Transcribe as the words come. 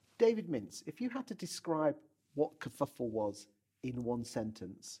David Mintz, if you had to describe what kerfuffle was in one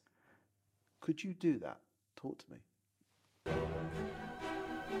sentence, could you do that? Talk to me.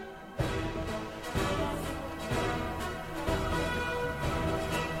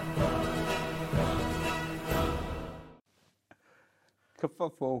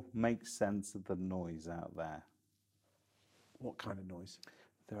 Kerfuffle makes sense of the noise out there. What kind of noise?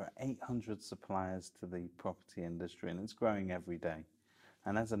 There are 800 suppliers to the property industry, and it's growing every day.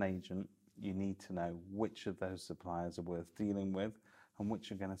 And as an agent, you need to know which of those suppliers are worth dealing with and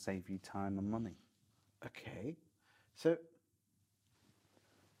which are going to save you time and money. Okay. So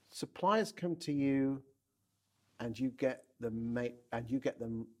suppliers come to you and you get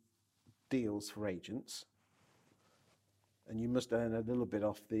them deals for agents, and you must earn a little bit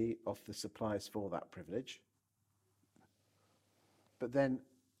off the suppliers for that privilege. But then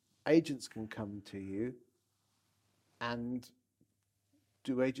agents can come to you, and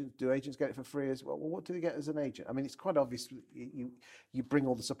do agents get it for free as well? Well, what do they get as an agent? I mean, it's quite obvious. You bring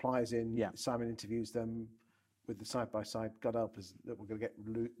all the suppliers in. Yeah. Simon interviews them with the side by side. God help us that we're going to get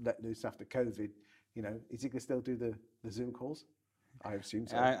let loose after COVID. You know, is he going to still do the Zoom calls? I assume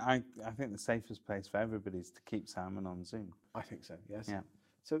so. I think the safest place for everybody is to keep Simon on Zoom. I think so. Yes. Yeah.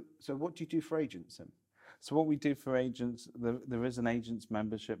 So what do you do for agents then? So what we do for agents, there is an agents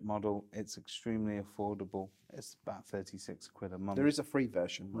membership model. It's extremely affordable. It's about 36 quid a month. There is a free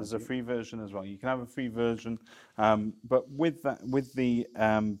version. There's a free version as well. You can have a free version, but with the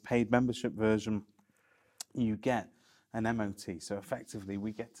paid membership version, you get an MOT. So effectively,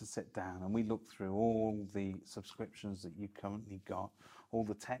 we get to sit down and we look through all the subscriptions that you currently got, all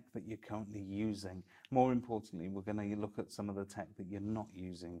the tech that you're currently using. More importantly, we're going to look at some of the tech that you're not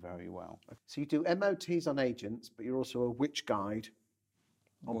using very well. So you do MOTs on agents, but you're also a witch guide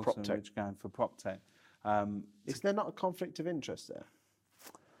on Also a PropTech. rich guide for PropTech. Is there not a conflict of interest there?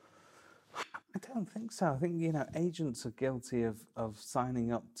 I don't think so. I think, agents are guilty of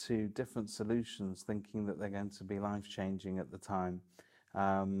signing up to different solutions thinking that they're going to be life-changing at the time.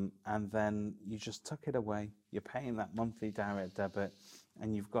 And then you just tuck it away. You're paying that monthly direct debit,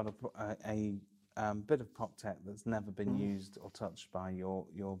 and you've got a bit of PropTech that's never been used or touched by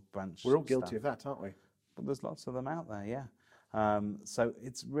your branch. We're all guilty staff. of that, aren't we? But there's lots of them out there, yeah. So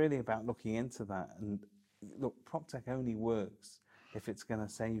it's really about looking into that. And look, PropTech only works if it's going to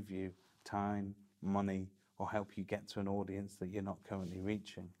save you time, money, or help you get to an audience that you're not currently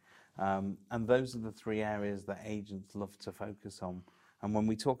reaching. And those are the three areas that agents love to focus on. And when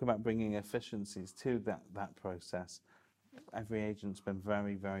we talk about bringing efficiencies to that process, every agent's been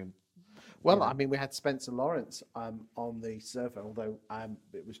very, very... Well, I mean, we had Spencer Lawrence on the server, although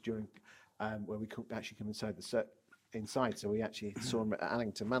it was during where we couldn't actually come inside, so we actually saw him at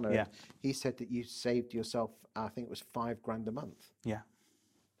Allington Manor. Yeah. He said that you saved yourself, I think it was £5,000 a month. Yeah.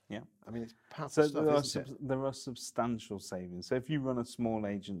 Yeah. I mean, it's powerful stuff, there are substantial savings. So if you run a small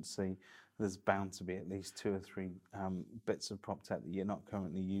agency, there's bound to be at least 2 or 3 bits of PropTech that you're not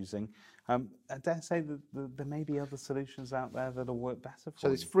currently using. I dare say that there may be other solutions out there that'll work better for you. So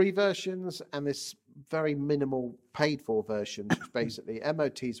there's free versions and this very minimal paid-for version, which basically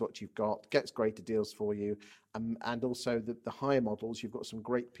MOT is what you've got, gets greater deals for you, and also the higher models, you've got some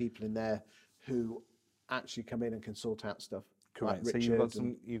great people in there who actually come in and can sort out stuff. Correct. Like so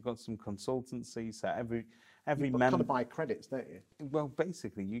you've got some consultancy. So every member kind of buy credits, don't you? Well,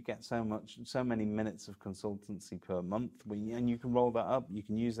 basically, you get so many minutes of consultancy per month, and you can roll that up. You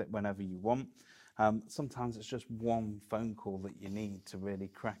can use it whenever you want. Sometimes it's just one phone call that you need to really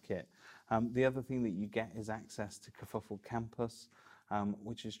crack it. The other thing that you get is access to Kerfuffle Campus,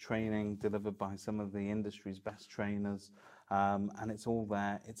 which is training delivered by some of the industry's best trainers. And it's all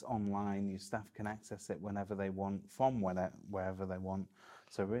there, it's online, your staff can access it whenever they want, from wherever they want.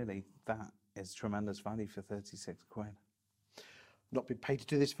 So really, that is tremendous value for 36 quid. Not been paid to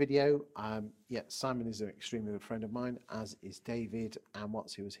do this video. Simon is an extremely good friend of mine, as is David. And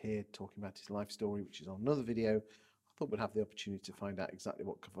once he was here talking about his life story, which is on another video, I thought we'd have the opportunity to find out exactly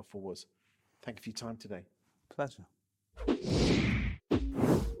what Kerfuffle was. Thank you for your time today. Pleasure.